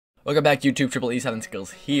Welcome back, YouTube. Triple E7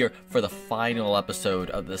 Skills here for the final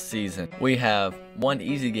episode of this season. We have one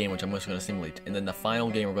easy game, which I'm just going to simulate, and then the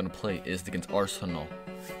final game we're going to play is against Arsenal.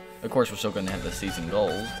 Of course, we're still going to have the season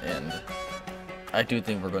goals, and I do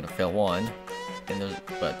think we're going to fail one,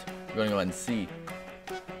 but we're going to go ahead and see.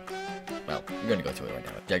 Well, we're going to go to it right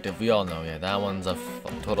now. Objective, we all know, yeah, that one's a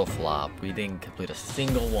total flop. We didn't complete a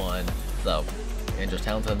single one, so Andrew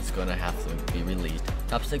Townsend's going to have to be released.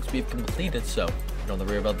 Top 6 we've completed, so don't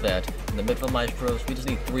worry about that. In the midfield maestros, we just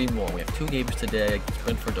need 3 more. We have 2 games today against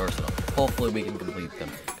Brentford, Arsenal. Hopefully we can complete them,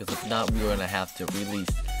 because if not, we're going to have to release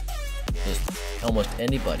just almost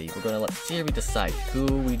anybody. We're going to let Siri decide who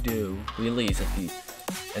we do release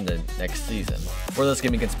in the next season. For this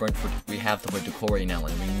game against Brentford, we have to play Decore and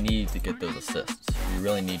Allen. We need to get those assists. We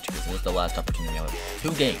really need to, because this is the last opportunity out of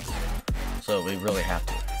 2 games. So we really have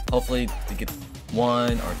to. Hopefully to get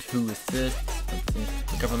 1 or 2 assists.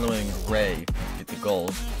 Cumberland and Gray get the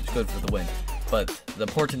goals. It's good for the win. But the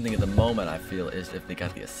important thing at the moment, I feel, is if they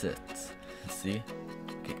got the assists. Let's see.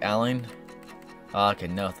 Okay, Allen. Okay,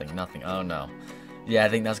 nothing. Oh no. Yeah, I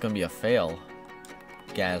think that's gonna be a fail.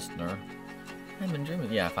 Gasner. I've been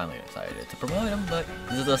dreaming. Yeah, I finally decided to promote him, but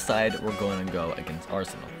this is the side we're going to go against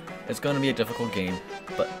Arsenal. It's going to be a difficult game,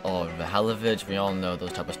 but Vahalovic, we all know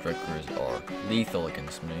those type of strikers are lethal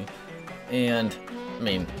against me. And I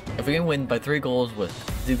mean, if we can win by 3 goals with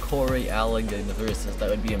Decore, Allen getting the 3 assists, that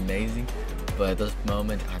would be amazing. But at this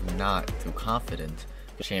moment, I'm not too confident.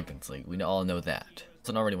 Champions League, we all know that.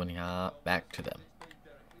 So already winning, back to them.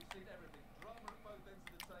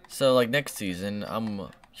 So like next season,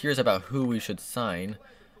 here's about who we should sign.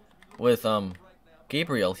 With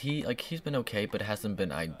Gabriel, he's been okay, but hasn't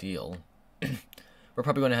been ideal. We're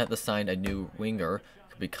probably going to have to sign a new winger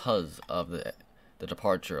because of the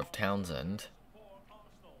departure of Townsend.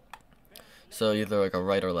 So either like a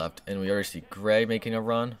right or left, and we already see Gray making a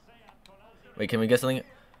run. Wait, can we get something?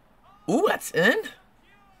 Ooh, that's in?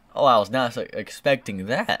 Oh, I was not expecting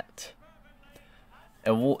that.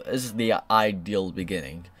 And this is the ideal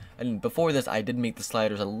beginning. And before this, I did make the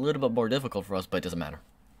sliders a little bit more difficult for us, but it doesn't matter.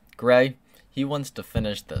 Gray, he wants to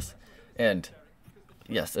finish this. And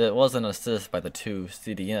yes, it was an assist by the 2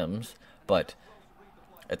 CDMs, but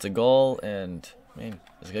it's a goal, and I mean,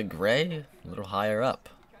 it's good. Gray, a little higher up.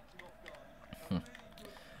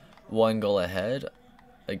 1 goal ahead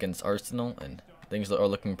against Arsenal, and things are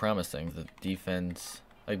looking promising. The defense,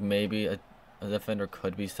 like maybe a defender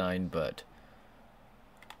could be signed, but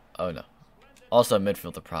oh no. Also a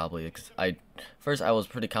midfielder probably, because first I was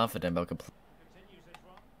pretty confident about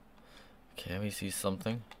Okay, let me see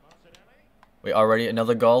something. Wait, already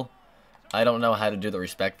another goal? I don't know how to do the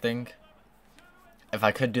respect thing. If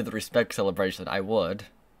I could do the respect celebration, I would.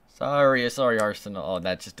 Sorry Arsenal. Oh,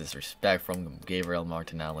 that's just disrespect from Gabriel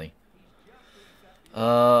Martinelli.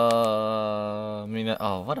 I mean,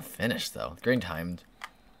 oh, what a finish though. Great timed.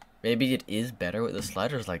 Maybe it is better with the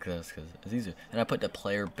sliders like this, because it's easier. And I put the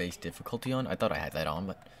player-based difficulty on. I thought I had that on,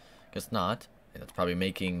 but guess not. And that's probably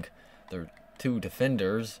making the 2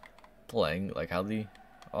 defenders playing like how they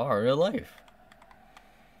are in real life.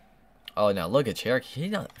 Oh, now look at Cherokee.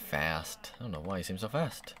 He's not fast. I don't know why he seems so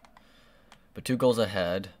fast. But 2 goals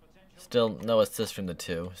ahead. Still no assist from the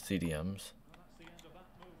 2 CDMs.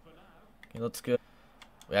 Okay, let's go.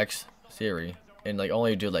 We actually Siri and like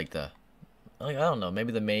only do like the I don't know,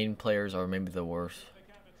 maybe the main players or maybe the worst.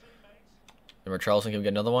 Remember Charleston, can we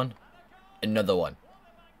get another one? Another one.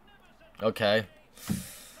 Okay.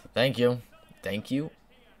 Thank you.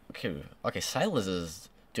 Okay, Silas is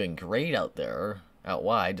doing great out there, out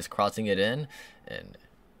wide, just crossing it in, and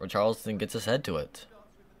Charleston gets his head to it.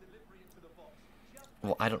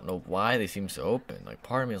 Well, I don't know why they seem so open. Like,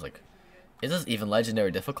 part of me is like, is this even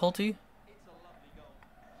legendary difficulty?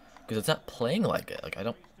 Because it's not playing like it. Like, I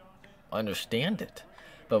don't understand it.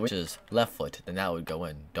 But which is left foot, then that would go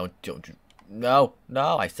in. Don't no,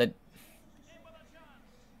 I said.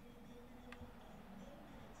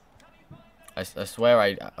 I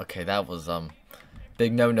swear okay, that was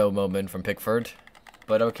big no moment from Pickford,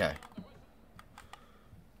 but okay.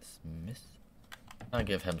 Smith, I'll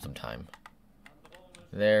give him some time.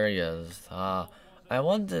 There he is. I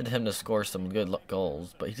wanted him to score some good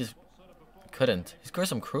goals, but he just couldn't. He scored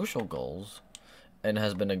some crucial goals and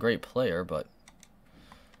has been a great player, but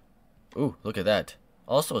ooh, look at that.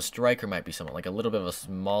 Also a striker might be someone like a little bit of a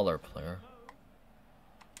smaller player.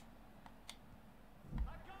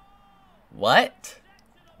 What?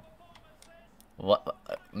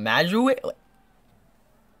 Madrid?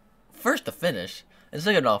 First to finish, and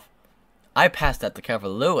second off, I passed that to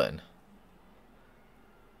Kevin Lewin.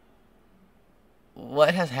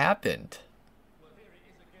 What has happened?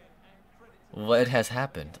 what has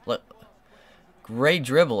happened. Look, great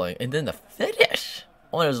dribbling, and then the finish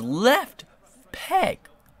on his left peg.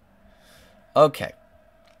 Okay.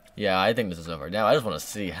 Yeah, I think this is over. Now, I just want to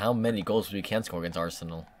see how many goals we can score against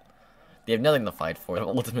Arsenal. They have nothing to fight for. They have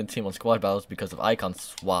ultimate team on squad battles because of icon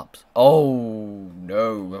swaps. Oh,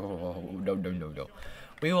 no. No.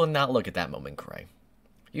 We will not look at that moment, Cray.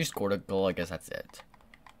 You scored a goal, I guess that's it.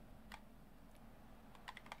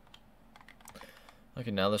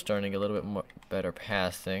 Okay, now they're starting to get a little bit more better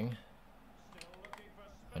passing.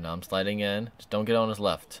 And now I'm sliding in. Just don't get on his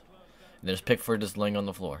left. And there's Pickford just laying on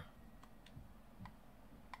the floor.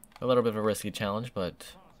 A little bit of a risky challenge,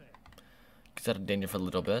 but gets out of danger for a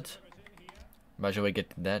little bit. Imagine we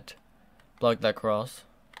get to that. Block that cross.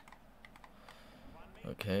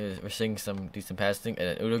 Okay, we're seeing some decent passing.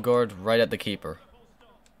 And Odegaard right at the keeper.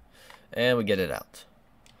 And we get it out.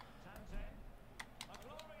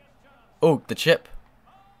 Oh, the chip.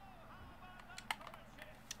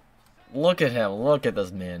 Look at him. Look at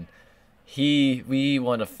this man. We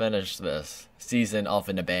want to finish this season off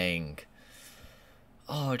in a bang.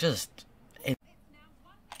 Oh,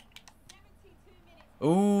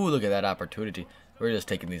 ooh, look at that opportunity. We're just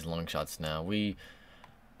taking these long shots now. We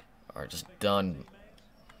are just done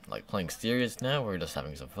like playing serious now. We're just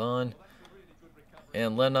having some fun.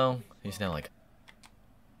 And Leno, he's now like...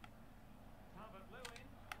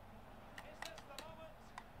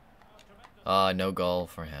 no goal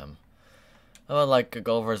for him. I would like a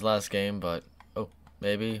goal for his last game, but... Oh,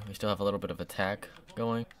 maybe. We still have a little bit of attack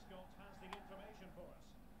going.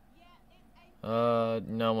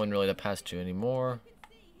 No one really to pass to anymore.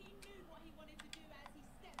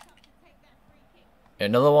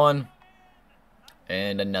 Another one.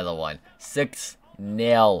 And another one.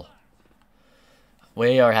 6-0.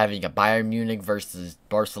 We are having a Bayern Munich versus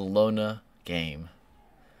Barcelona game.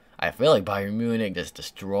 I feel like Bayern Munich just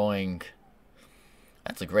destroying.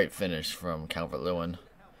 That's a great finish from Calvert-Lewin.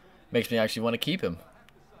 Makes me actually want to keep him.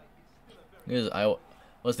 Because I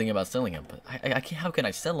was thinking about selling him, but I can't. How can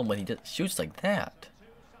I sell him when he just shoots like that?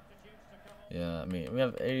 Yeah, I mean, we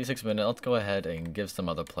have 86 minutes. Let's go ahead and give some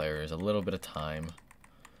other players a little bit of time.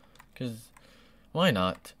 Because, why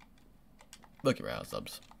not? Look around,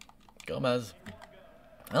 subs. Gomez.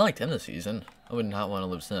 I liked him this season. I would not want to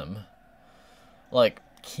lose him. Like,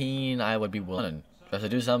 Keane, I would be willing to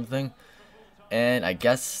do something. And I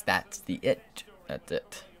guess that's it. That's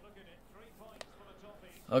it.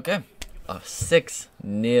 Okay. A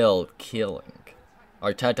 6-0 killing.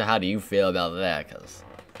 Arteta, how do you feel about that? Because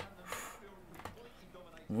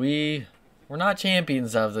we're not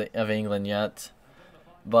champions of England yet.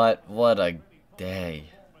 But what a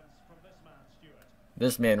day.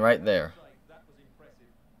 This man right there.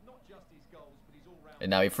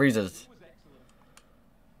 And now he freezes.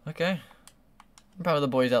 Okay. I'm proud of the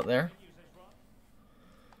boys out there.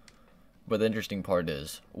 But the interesting part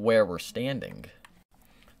is where we're standing.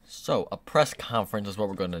 So, a press conference is what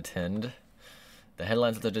we're going to attend. The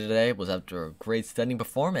headlines of the day today was after a great standing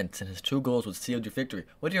performance and his 2 goals would seal your victory.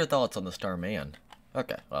 What are your thoughts on the star man?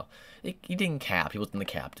 Okay, well, he didn't cap. He wasn't the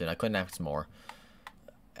captain. I couldn't ask more.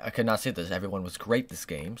 I could not say this. Everyone was great this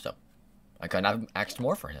game, so I could not have asked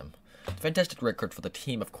more for him. Fantastic record for the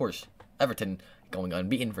team, of course. Everton going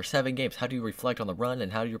unbeaten for 7 games. How do you reflect on the run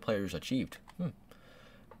and how do your players achieved?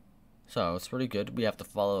 So, it's pretty good. We have to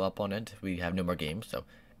follow up on it. We have no more games, so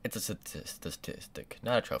it's a statistic,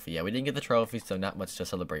 not a trophy. Yeah, we didn't get the trophy, so not much to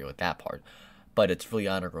celebrate with that part. But it's really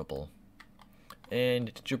honorable.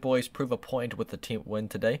 And did your boys prove a point with the team win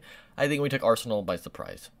today? I think we took Arsenal by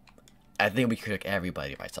surprise. I think we took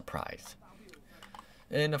everybody by surprise.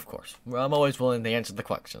 And of course, I'm always willing to answer the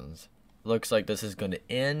questions. Looks like this is going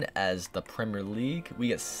to end as the Premier League. We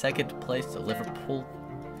get 2nd place to Liverpool.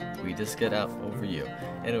 We just get out over you.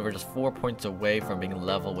 And we're just 4 points away from being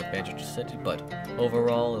level with Manchester City. But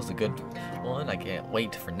overall, it's a good one. I can't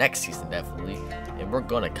wait for next season, definitely. And we're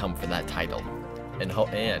going to come for that title. And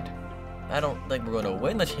I don't think we're going to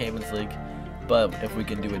win the Champions League. But if we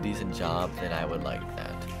can do a decent job, then I would like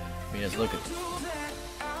that. I mean, just look at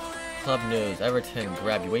club news. Everton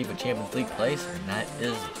grab UEFA Champions League place. And that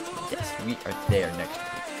is, yes, we are there next week.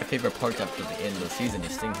 My favorite part after the end of the season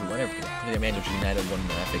is seeing who won everything. I think Manchester United won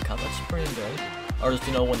the FA Cup. That's pretty good.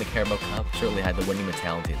 Arsenal won the Carabao Cup. Certainly had the winning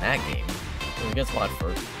mentality in that game. So against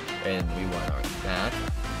Watford, and we won that.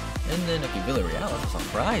 And then okay, Villarreal, a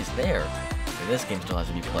surprise there. And this game still has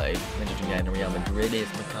to be played. Manchester United and Real Madrid is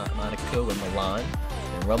Monaco and Milan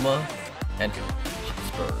and Roma and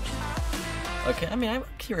Spurs. Okay, I mean I'm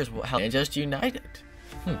curious how Manchester United.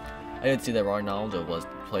 I didn't see that Ronaldo was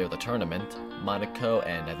the player of the tournament. Monaco,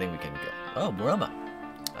 and I think we can go. Oh, Roma.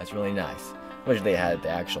 That's really nice. Wish they had the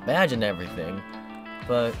actual badge and everything,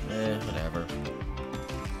 but whatever.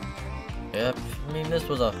 Yep, I mean this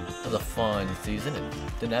was a fun season and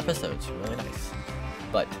 10 episodes, really nice.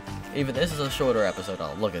 But even this is a shorter episode.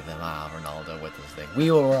 Oh, look at them! Ronaldo with this thing.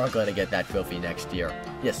 We are going to get that trophy next year.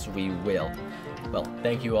 Yes, we will. Well,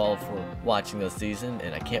 thank you all for watching this season,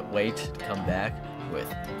 and I can't wait to come back with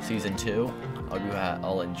season 2. I hope you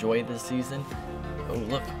all enjoy this season. Oh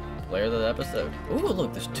look, player of the episode. Oh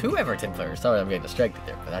look, there's 2 Everton players. Sorry, I'm getting distracted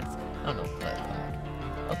there, but that's, I don't know.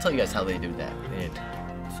 I'll tell you guys how they do that.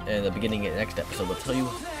 And in the beginning of the next episode, we'll tell you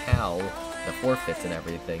how the forfeits and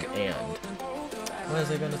everything. And what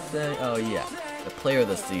was I gonna say? Oh yeah, the player of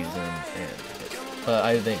the season. And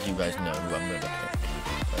I think you guys know who I'm gonna pick.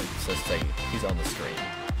 Let's just say he's on the screen,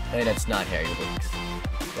 and it's not Harry Winks.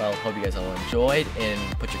 Well, hope you guys all enjoyed, and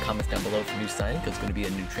put your comments down below for new signing, because it's going to be a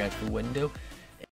new transfer window.